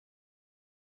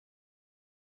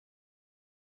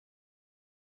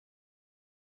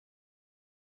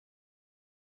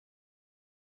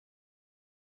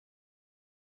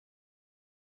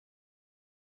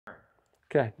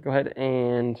Okay, go ahead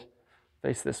and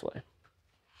face this way.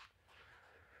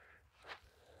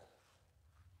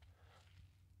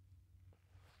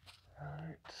 All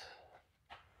right.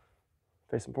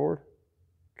 Facing forward.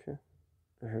 Okay.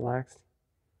 Relaxed.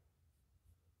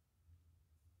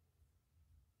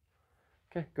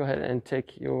 Okay, go ahead and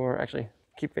take your, actually,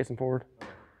 keep facing forward.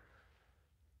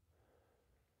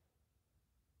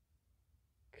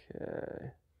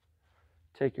 Okay.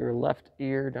 Take your left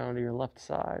ear down to your left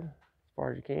side as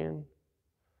far as you can.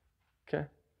 Okay.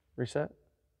 Reset.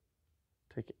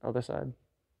 Take the other side.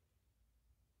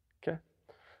 Okay.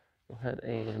 Go ahead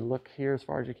and look here as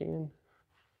far as you can.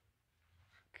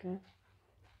 Okay.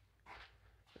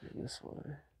 And this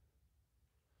way.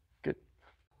 Good.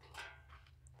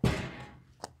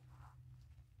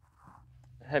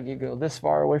 Have you go this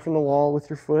far away from the wall with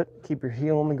your foot. Keep your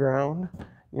heel on the ground.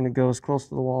 You're going to go as close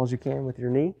to the wall as you can with your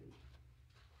knee.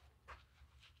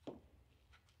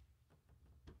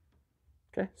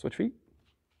 Okay, switch feet.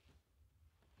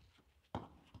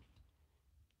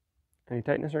 Any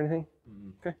tightness or anything?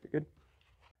 Okay, you're good.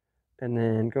 And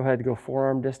then go ahead and go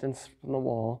forearm distance from the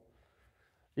wall.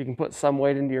 You can put some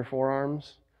weight into your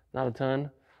forearms, not a ton.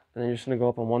 And then you're just going to go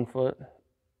up on one foot,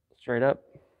 straight up.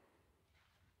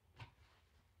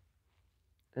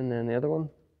 And then the other one.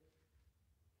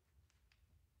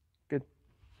 Good.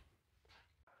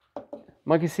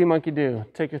 Monkey see, monkey do.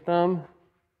 Take your thumb,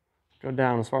 go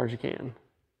down as far as you can.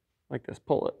 Like this,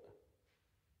 pull it.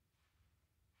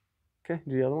 Okay,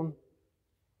 do the other one.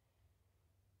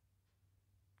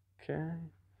 Okay.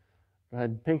 Go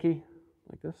ahead, pinky,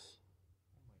 like this.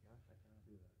 Oh my gosh, I cannot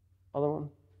do that. Other one.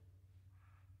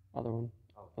 Other one.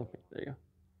 Okay, there you go.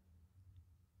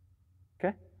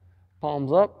 Okay.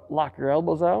 Palms up, lock your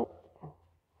elbows out.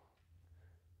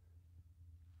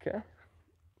 Okay.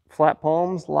 Flat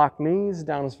palms, lock knees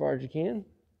down as far as you can.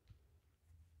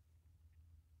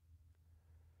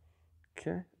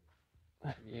 Okay.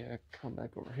 Yeah, come back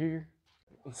over here.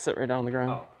 Sit right down on the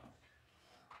ground.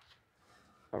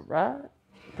 All right.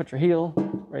 Put your heel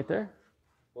right there.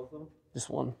 Both of them? Just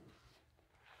one.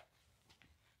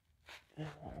 Let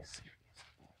me see.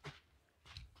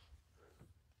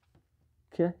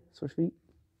 Okay, switch feet.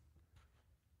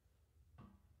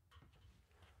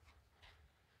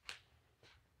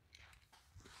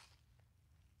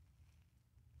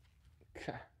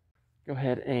 Okay. Go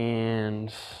ahead and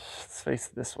let's face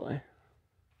it this way.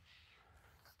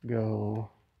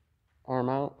 Go arm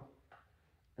out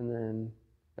and then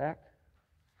back.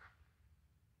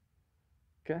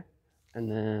 Okay. And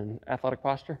then athletic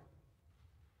posture.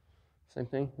 Same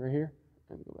thing right here.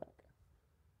 And go back.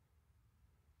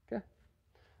 Okay.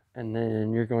 And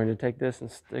then you're going to take this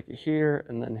and stick it here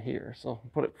and then here. So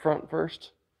put it front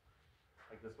first.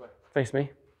 Like this way? Face me.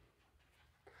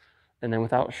 And then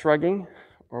without shrugging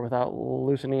or without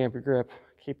loosening up your grip,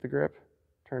 keep the grip,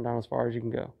 turn down as far as you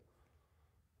can go.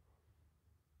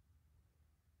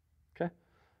 Okay.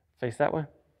 Face that way.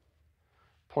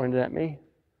 Point it at me.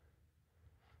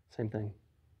 Same thing.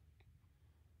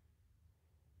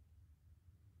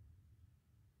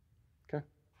 Okay.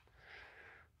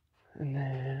 And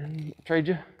then trade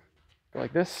you. Go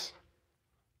like this.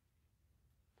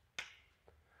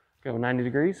 Go 90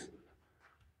 degrees.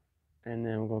 And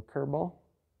then we'll go curveball.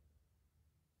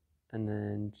 And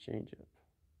then change it.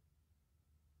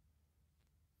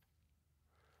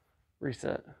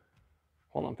 Reset.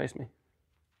 Hold on, face me.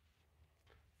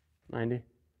 90.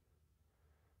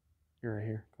 You're right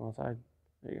here. Go outside.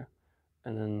 There you go.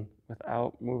 And then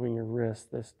without moving your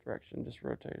wrist this direction, just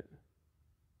rotate it.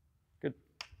 Good.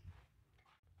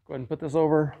 Go ahead and put this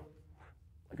over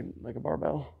like a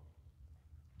barbell.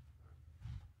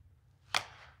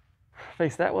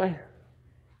 Face that way.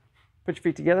 Put your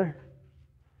feet together.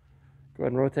 Go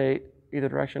ahead and rotate either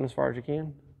direction as far as you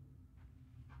can.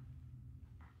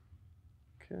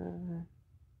 Okay.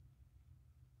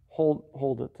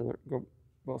 Hold it to go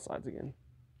both sides again.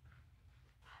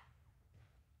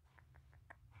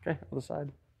 Okay, other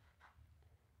side.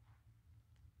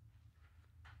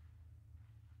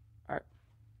 All right.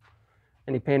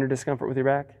 Any pain or discomfort with your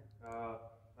back?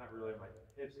 Not really. My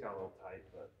hips got a little tight,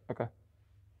 but Okay.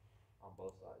 on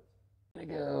both sides. There you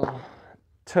go.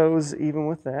 Toes even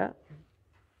with that.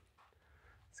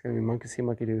 It's going to be monkey see,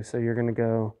 monkey do. So you're going to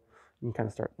go, you can kind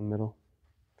of start in the middle.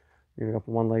 You're going to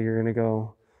go up one leg. You're going to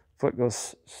go, foot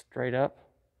goes straight up,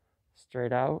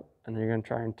 straight out, and then you're going to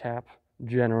try and tap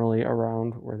generally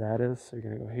around where that is. So you're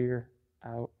going to go here,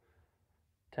 out,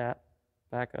 tap,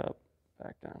 back up,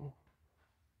 back down.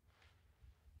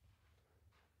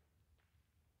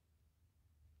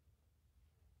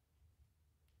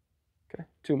 Okay,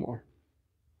 two more.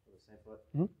 For the same foot?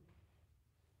 Mm-hmm.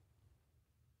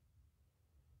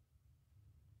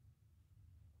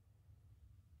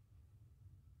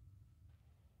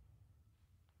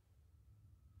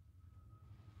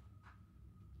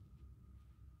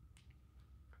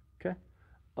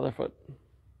 Other foot.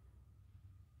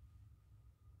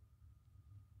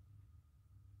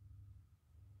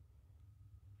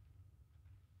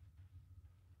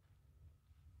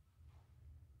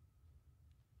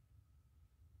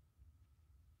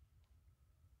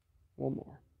 One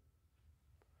more.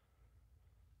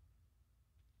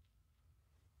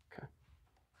 Okay.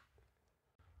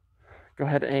 Go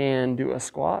ahead and do a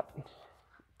squat,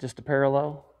 just a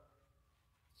parallel.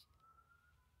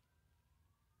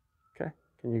 Okay.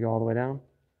 Can you go all the way down?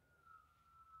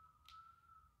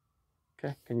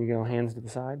 Okay. Can you go hands to the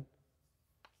side?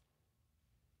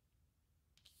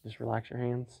 Just relax your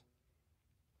hands.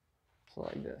 So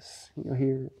like this. You go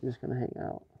here, you're just gonna hang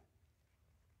out.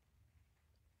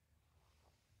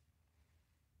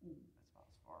 That's not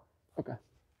as far. Okay.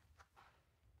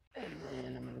 And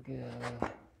then I'm gonna go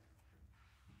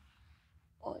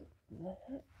like that. Go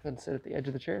ahead and sit at the edge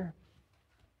of the chair.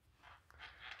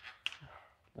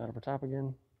 That over top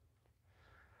again.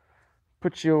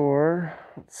 Put your,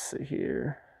 let's see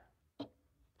here.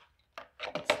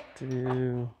 Let's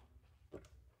do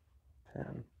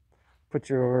 10. Put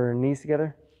your knees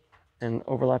together and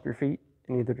overlap your feet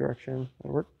in either direction.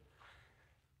 That'll work.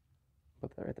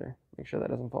 Put that right there. Make sure that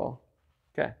doesn't fall.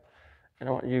 Okay. And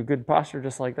I want you good posture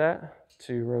just like that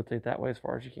to rotate that way as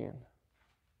far as you can.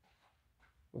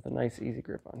 With a nice easy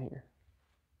grip on here.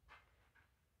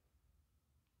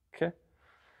 Okay.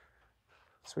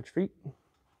 Switch feet.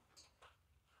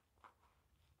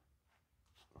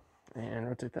 And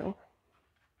rotate that one.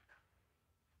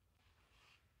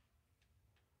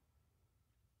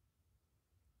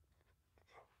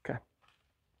 Okay.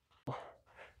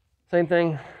 Same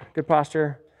thing, good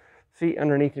posture. Feet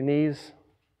underneath your knees.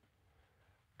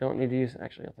 Don't need to use,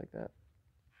 actually I'll take that.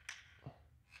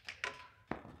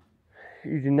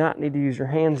 You do not need to use your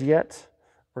hands yet.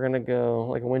 We're gonna go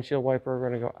like a windshield wiper, we're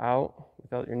gonna go out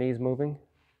without your knees moving.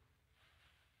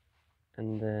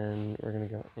 And then we're gonna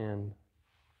go in.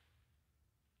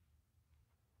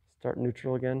 Start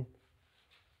neutral again.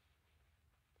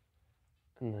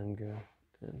 And then go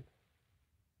in.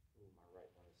 Ooh, my right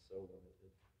one is so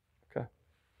limited. Okay.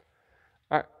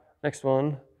 All right, next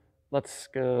one. Let's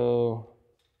go,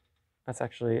 let's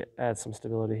actually add some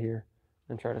stability here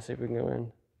and try to see if we can go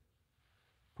in.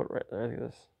 Put it right there, like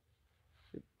this.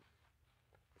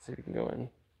 See if we can go in.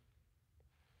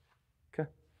 Okay.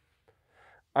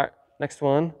 All right, next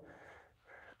one.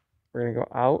 We're gonna go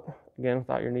out again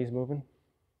without your knees moving.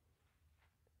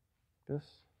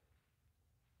 This.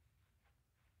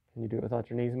 Can you do it without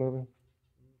your knees moving?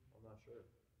 I'm not sure.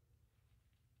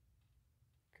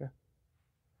 Okay.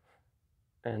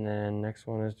 And then next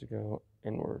one is to go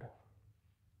inward.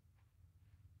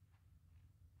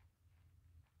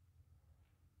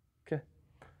 Okay.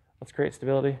 Let's create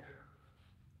stability.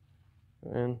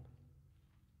 Go in.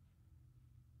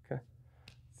 Okay.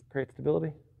 Let's create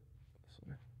stability. This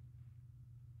way.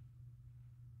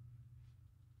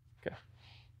 Okay.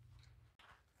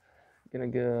 Gonna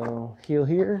go heel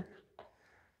here.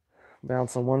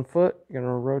 Bounce on one foot. You're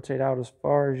gonna rotate out as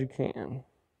far as you can.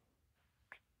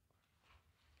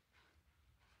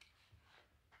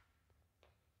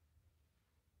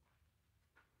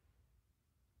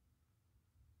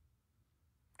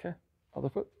 Okay. Other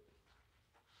foot.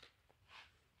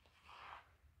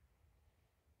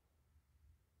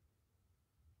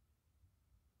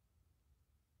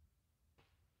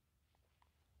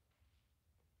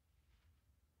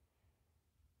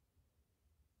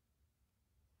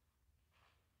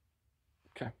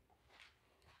 Okay.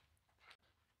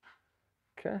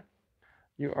 Okay.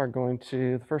 You are going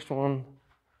to, the first one,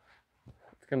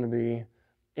 it's going to be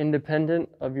independent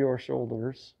of your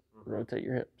shoulders. Rotate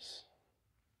your hips.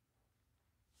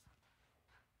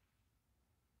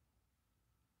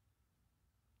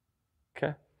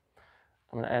 Okay.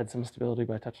 I'm going to add some stability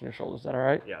by touching your shoulders. Is that all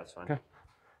right? Yeah, that's fine. Okay.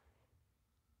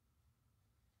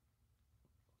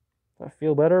 Does that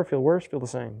feel better? Feel worse? Feel the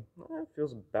same? It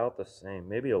feels about the same.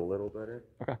 Maybe a little better.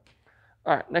 Okay.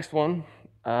 All right. Next one.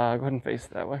 Go ahead and face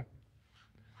it that way.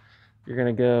 You're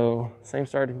going to go same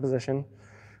starting position.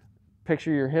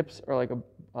 Picture your hips are like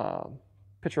a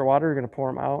pitcher of water. You're going to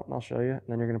pour them out, and I'll show you. And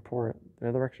then you're going to pour it the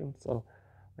other direction. So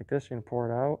like this, you're going to pour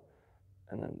it out,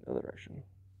 and then the other direction.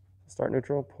 Start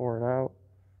neutral, pour it out.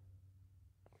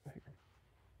 Okay.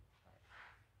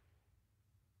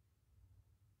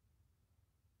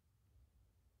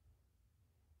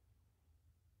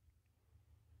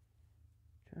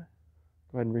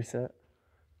 Go ahead and reset.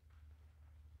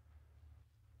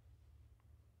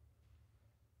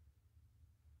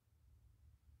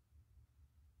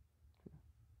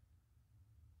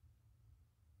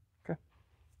 Okay.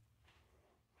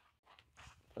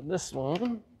 For this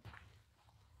one,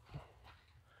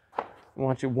 I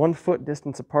want you 1 foot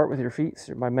distance apart with your feet.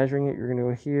 So by measuring it, you're going to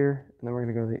go here, and then we're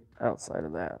going to go to the outside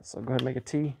of that. So go ahead and make a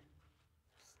T.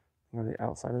 Go to the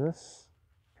outside of this.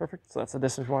 Perfect. So that's the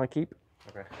distance you want to keep.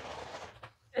 Okay.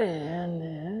 And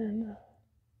then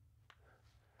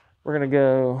we're going to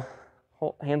go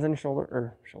hands on your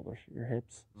shoulders, your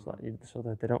hips, so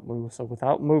that they don't move. So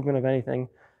without movement of anything,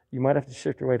 you might have to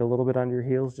shift your weight a little bit onto your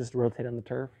heels just to rotate on the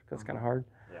turf because it's kind of hard.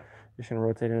 Yeah. You're just going to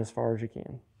rotate it as far as you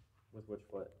can. With which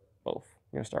foot? Both.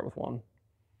 You're going to start with one.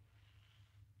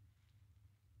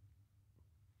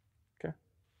 Okay.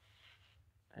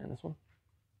 And this one.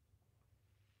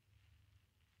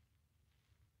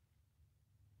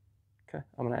 Okay.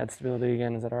 I'm going to add stability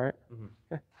again. Is that all right? Mm-hmm.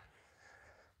 Okay.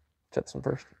 Check this one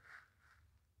first.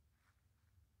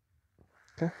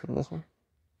 Okay. And this one.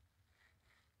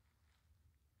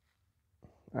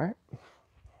 All right.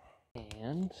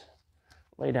 And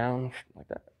lay down like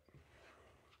that.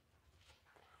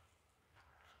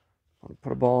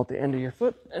 Put a ball at the end of your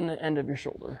foot and the end of your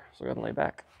shoulder. So go ahead and lay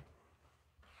back.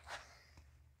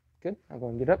 Good. I'll go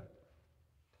and get up.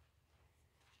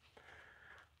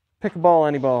 Pick a ball,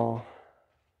 any ball.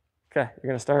 Okay. You're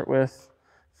going to start with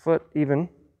foot even.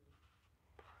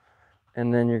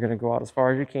 And then you're going to go out as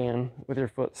far as you can with your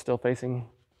foot still facing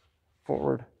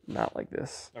forward, not like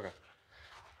this. Okay.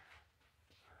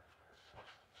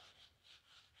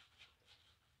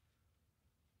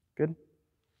 Good.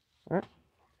 All right.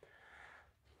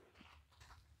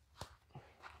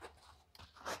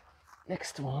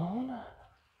 Next one.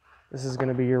 This is going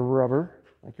to be your rubber,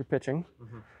 like you're pitching.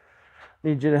 Mm-hmm.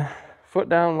 Need you to foot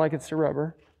down like it's your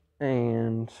rubber.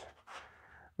 And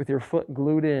with your foot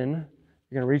glued in,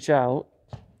 you're going to reach out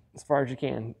as far as you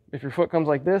can. If your foot comes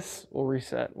like this, we'll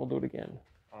reset. We'll do it again.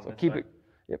 So keep it.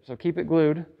 Yep. So keep it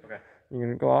glued. Okay. You're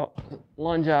going to go out,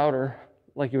 lunge out, or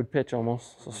like you would pitch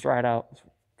almost. So stride out as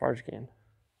far as you can.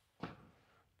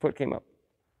 Foot came up.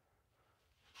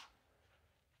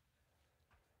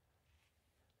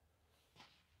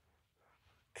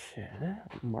 Okay,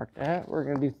 mark that. We're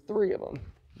going to do 3 of them.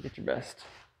 Get your best.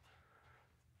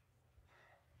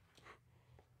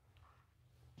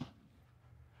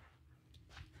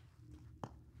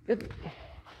 Good.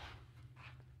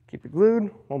 Keep it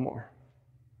glued. 1 more.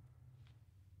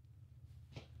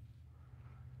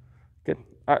 Good.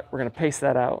 All right, we're going to pace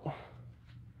that out.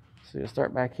 So you'll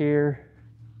start back here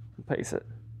and pace it.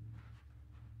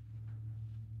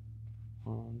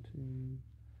 1, 2,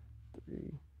 3,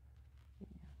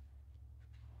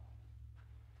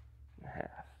 4.5.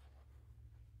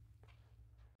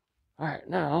 All right,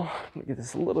 now let me get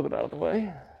this a little bit out of the way.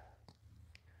 I'm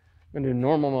going to do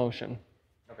normal motion.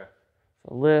 Okay.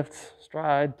 So lift,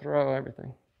 stride, throw,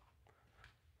 everything.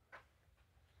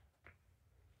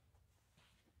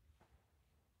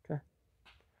 Okay.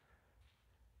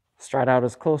 Stride out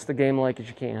as close to game-like as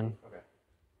you can. Okay.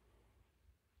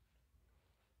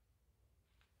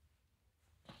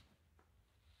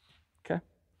 Okay.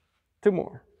 2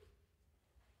 more.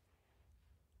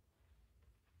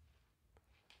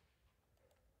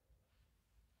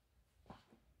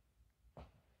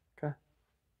 Okay.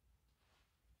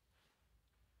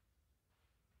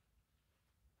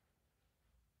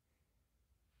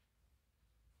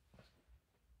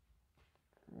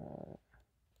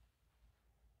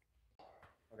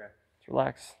 Okay. Just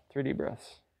relax. 3 deep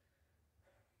breaths.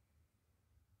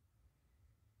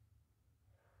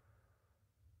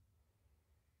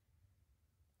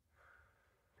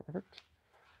 Perfect.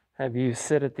 Have you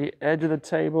sit at the edge of the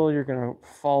table. You're going to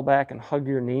fall back and hug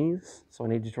your knees. So I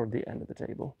need you toward the end of the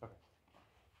table. Okay.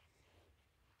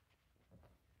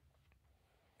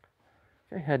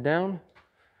 Okay, head down.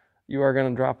 You are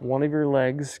going to drop one of your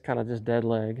legs, kind of just dead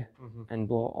leg, and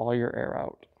blow all your air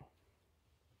out.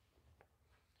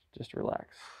 Just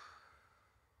relax.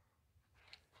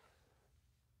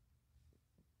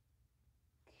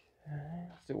 Okay,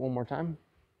 let's do it one more time.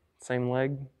 Same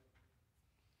leg.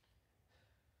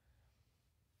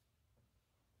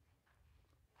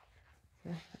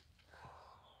 Okay.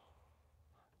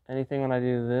 Anything when I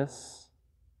do this?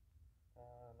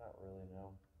 Not really,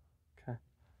 no. Okay.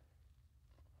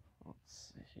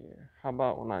 Let's see here. How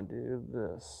about when I do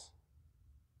this?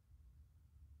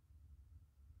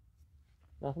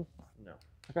 Nothing? No.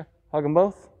 Okay. Hug them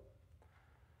both.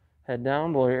 Head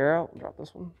down, blow your air out, drop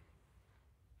this one.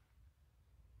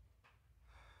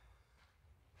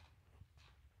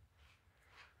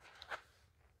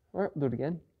 All right, do it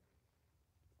again.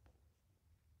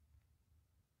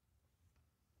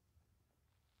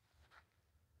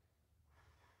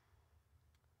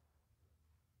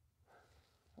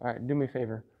 All right, do me a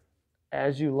favor.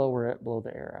 As you lower it, blow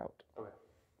the air out. Okay.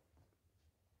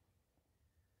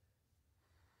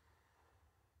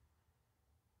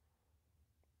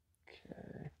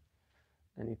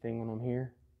 Anything when I'm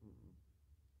here?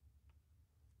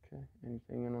 Okay.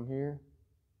 Anything when I'm here?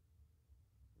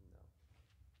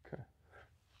 No. Okay.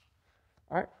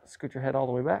 All right. Scoot your head all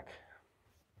the way back.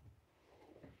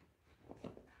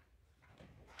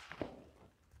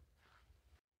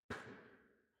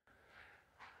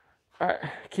 All right.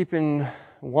 Keeping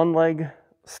one leg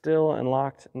still and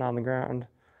locked and on the ground.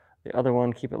 The other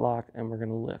one, keep it locked, and we're going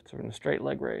to lift. So we're going to straight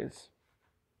leg raise.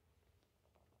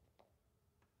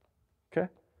 Okay.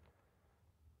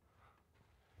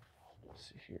 Let's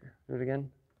see here. Do it again.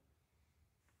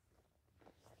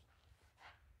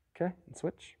 Okay, and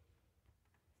switch.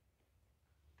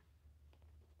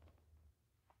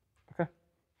 Okay.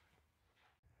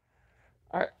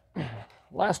 All right,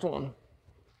 last one.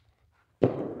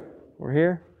 We're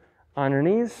here on your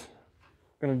knees.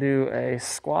 Gonna do a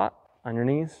squat on your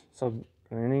knees. So on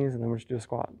your knees, and then we're just do a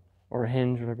squat or a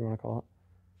hinge, whatever you want to call it.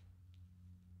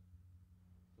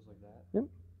 Just like that? Yep.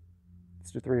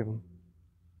 Let's do 3 of them.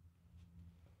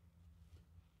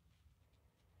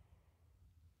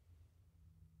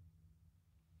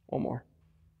 One more.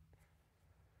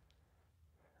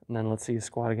 And then let's see you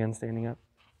squat again, standing up.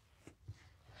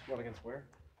 Squat against where?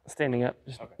 Standing up,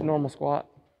 just Okay. normal squat.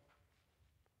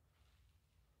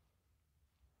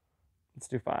 Let's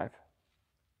do 5.